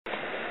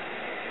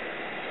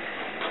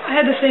I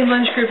had the same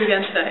lunch group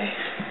again today,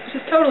 which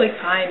is totally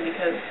fine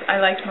because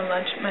I liked my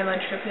lunch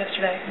group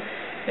yesterday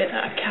with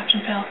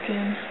Captain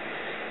Falcon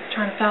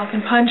trying to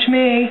Falcon punch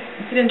me.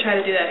 He didn't try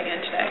to do that again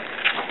today.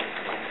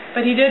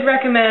 But he did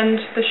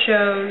recommend the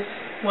shows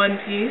One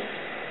Piece,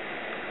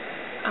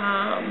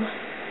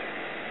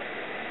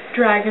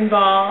 Dragon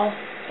Ball,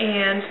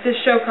 and this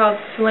show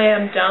called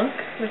Slam Dunk,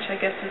 which I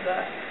guess is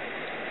a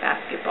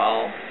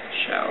basketball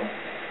show.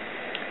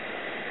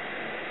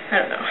 I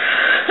don't know.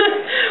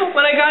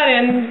 When I got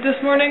in this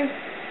morning,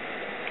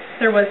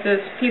 there was this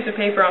piece of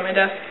paper on my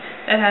desk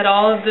that had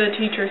all of the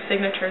teachers'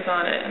 signatures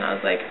on it, and I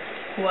was like,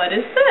 what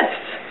is this?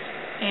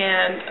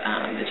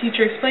 And the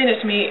teacher explained it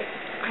to me.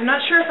 I'm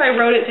not sure if I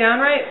wrote it down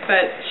right,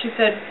 but she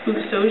said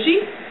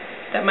busoji.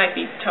 That might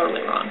be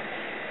totally wrong.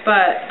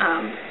 But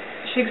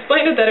she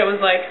explained it that it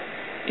was like,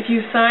 if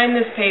you sign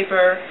this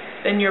paper,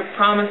 then you're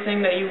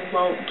promising that you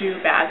won't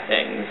do bad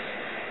things.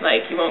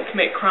 Like, you won't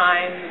commit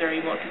crimes, or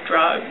you won't do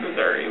drugs,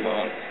 or you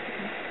won't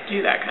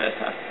do that kind of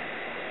stuff.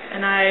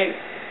 And I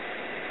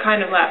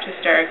kind of laughed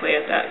hysterically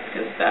at that,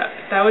 because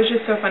that was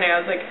just so funny. I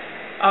was like,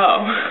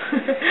 oh,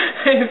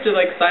 I have to,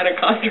 like, sign a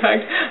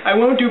contract. I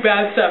won't do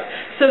bad stuff.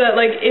 So that,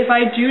 like, if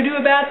I do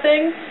a bad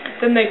thing,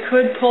 then they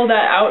could pull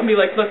that out and be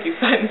like, look, you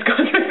signed this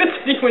contract that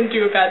said you wouldn't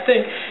do a bad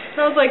thing. And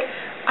I was like,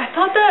 I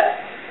thought that,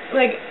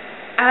 like,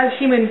 as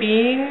human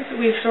beings,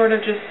 we sort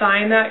of just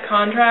sign that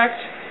contract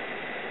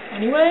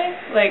anyway.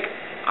 Like,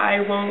 I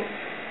won't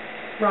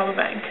rob a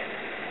bank.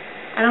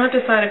 I don't have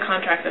to sign a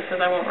contract that says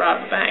I won't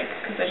rob a bank,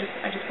 because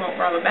I just won't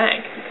rob a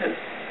bank, because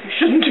you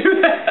shouldn't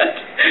do that.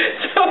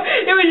 So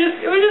it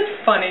was just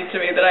funny to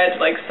me that I had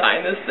to, like,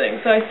 sign this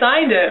thing. So I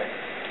signed it,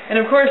 and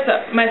of course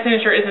my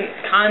signature isn't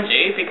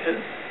kanji,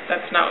 because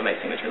that's not what my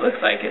signature looks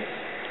like. It's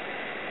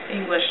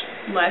English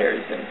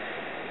letters, and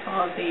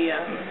all the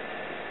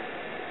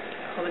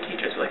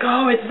teachers were like,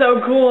 oh, it's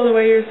so cool the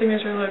way your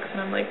signature looks, and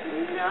I'm like,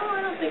 no, I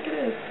don't think it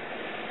is.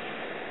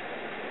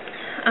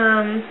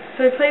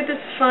 So I played this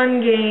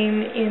fun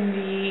game in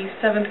the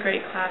 7th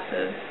grade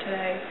classes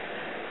today.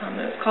 It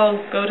was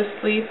called Go to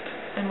Sleep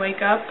and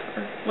Wake Up,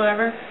 or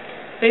whatever.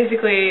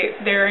 Basically,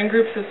 they're in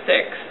groups of 6,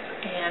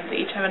 and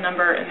they each have a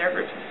number in their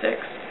groups of 6.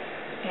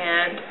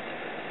 And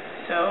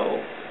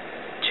so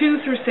 2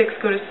 through 6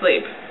 go to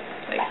sleep,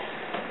 like,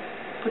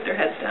 put their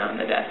heads down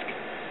on the desk.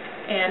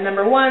 And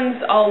number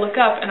 1s all look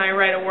up, and I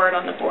write a word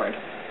on the board.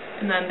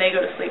 And then they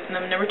go to sleep. And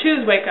then number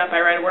 2s wake up, I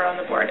write a word on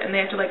the board. And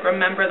they have to, like,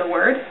 remember the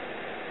word.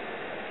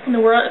 And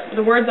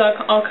the words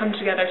all come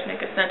together to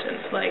make a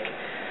sentence, like,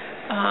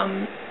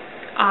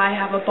 I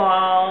have a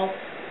ball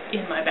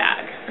in my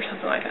bag, or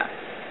something like that.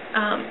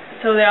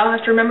 So they all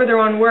have to remember their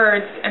own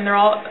words, and they're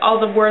all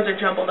the words are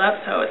jumbled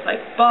up, so it's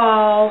like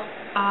ball,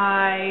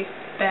 I,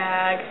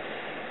 bag.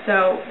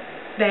 So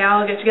they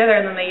all get together,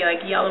 and then they,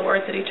 like, yell the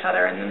words at each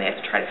other, and then they have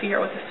to try to figure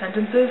out what the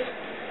sentence is.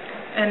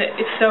 And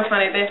it's so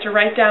funny. They have to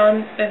write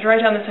down the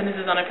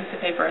sentences on a piece of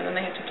paper, and then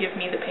they have to give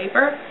me the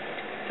paper.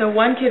 So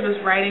one kid was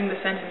writing the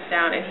sentence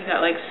down, and he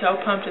got, like, so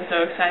pumped and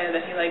so excited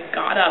that he, like,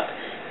 got up,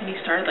 and he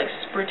started, like,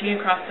 sprinting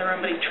across the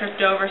room, but he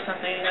tripped over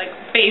something, and he, like,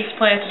 face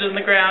planted on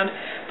the ground.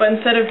 But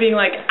instead of being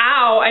like,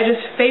 ow, I just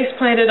face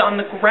planted on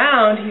the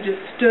ground, he just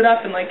stood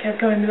up and, like,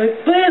 kept going and be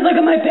like, please look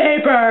at my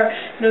paper!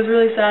 And it was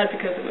really sad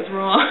because it was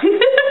wrong.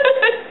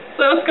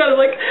 So I was kind of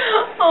like,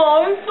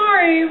 oh, I'm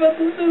sorry, but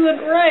this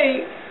isn't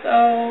right.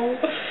 So,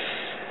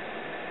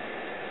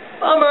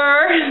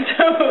 bummer.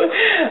 So,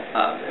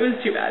 it was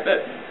too bad,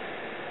 but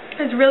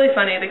it was really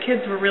funny. The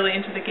kids were really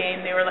into the game.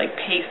 They were, like,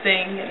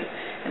 pacing and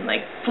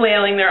like,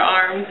 flailing their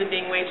arms and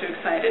being way too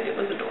excited. It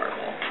was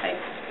adorable.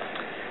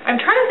 I'm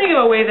trying to think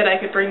of a way that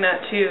I could bring that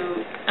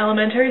to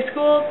elementary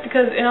school,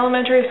 because in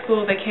elementary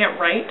school they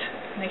can't write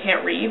and they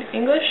can't read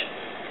English.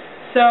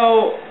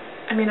 So,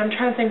 I mean, I'm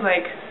trying to think,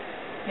 like,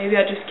 maybe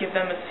I'd just give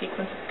them a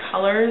sequence of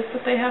colors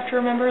that they have to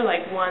remember.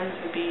 Like, 1s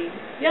would be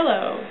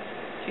yellow,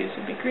 2s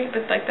would be green,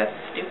 but, like, that's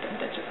stupid.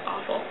 That's just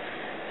awful.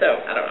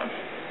 So, I don't know.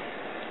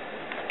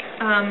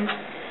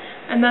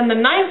 And then the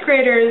 9th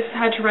graders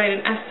had to write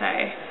an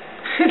essay.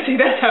 See,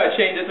 that's how it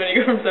changes when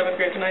you go from 7th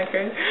grade to 9th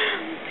grade.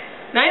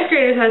 9th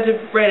graders had to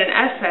write an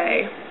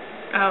essay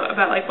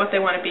about, like, what they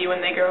want to be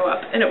when they grow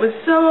up. And it was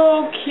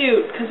so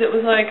cute, because it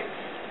was like,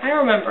 I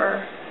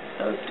remember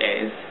those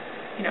days,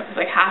 you know, because,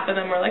 like, half of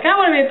them were like, I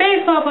want to be a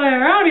baseball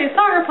player, I want to be a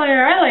soccer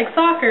player, I like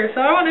soccer,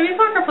 so I want to be a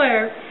soccer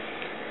player.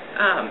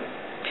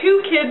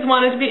 2 kids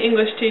wanted to be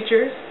English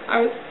teachers.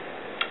 I was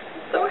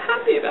so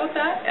happy about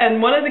that.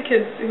 And one of the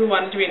kids who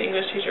wanted to be an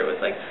English teacher was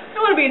like, I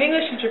want to be an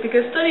English teacher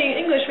because studying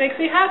English makes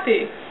me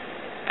happy.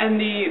 And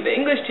the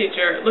English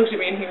teacher looked at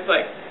me and he was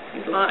like,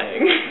 he's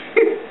lying.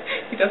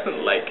 He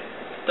doesn't like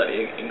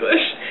studying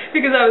English,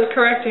 because I was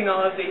correcting all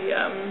of the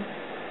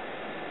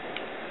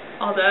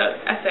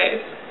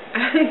essays,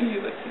 and he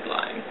was like, he's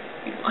lying.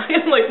 He's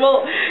lying. I'm like,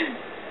 well,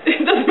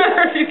 it doesn't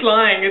matter if he's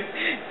lying.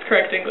 It's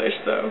correct English,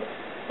 so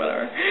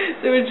whatever.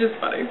 It was just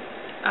funny.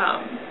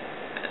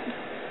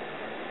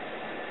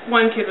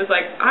 One kid was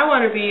like, I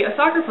want to be a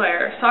soccer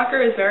player.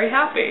 Soccer is very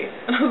happy.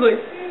 And I was like,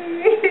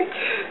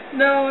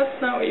 no, that's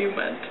not what you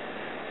meant.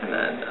 And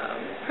then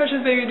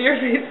precious baby deer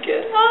face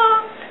kid.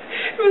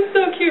 It was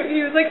so cute.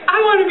 He was like, I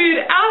want to be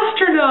an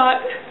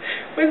astronaut.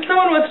 When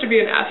someone wants to be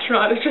an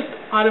astronaut, it's just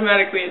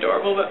automatically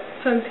adorable. But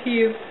since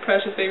he's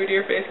precious baby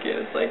deer face kid,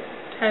 it's like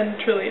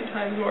 10 trillion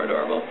times more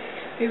adorable.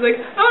 He's like,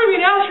 I want to be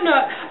an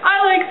astronaut. I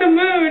like the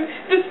moon.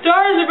 The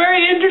stars are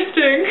very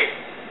interesting.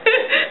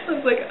 I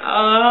was like,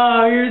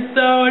 oh, you're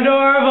so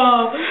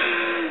adorable.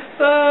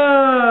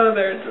 Oh,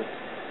 they're just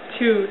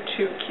too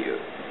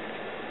cute.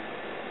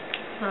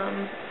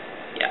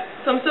 Yeah,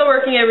 so I'm still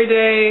working every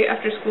day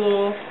after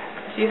school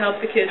to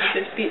help the kids with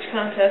their speech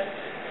contests.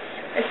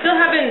 I still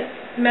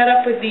haven't met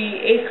up with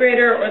the 8th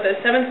grader or the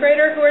 7th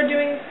grader who are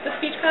doing the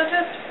speech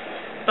contest,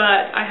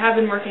 but I have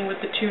been working with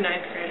the 2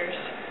 9th graders.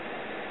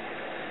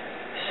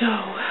 So,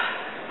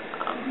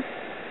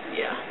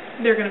 yeah,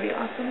 they're going to be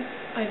awesome.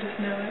 I just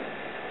know it.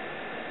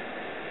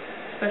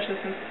 Especially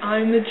since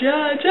I'm the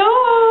judge.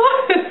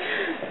 Oh!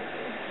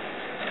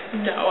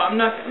 No, I'm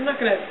not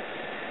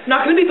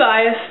gonna be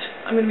biased.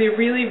 I'm gonna be a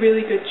really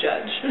good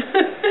judge.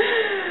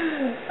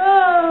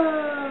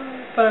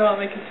 But I want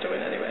my kids to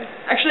win anyway.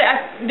 Actually,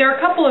 there are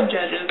a couple of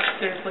judges.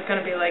 There's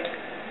gonna be like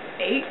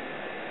 8,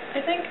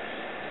 I think.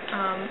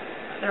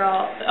 They're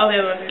all the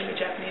other ones are gonna be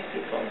Japanese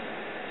people.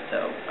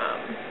 So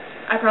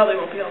I probably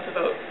won't be able to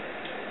vote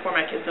for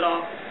my kids at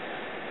all.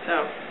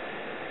 So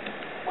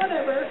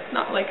whatever.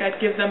 Not like I'd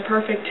give them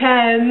perfect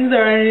 10s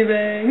or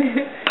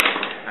anything.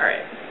 All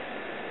right.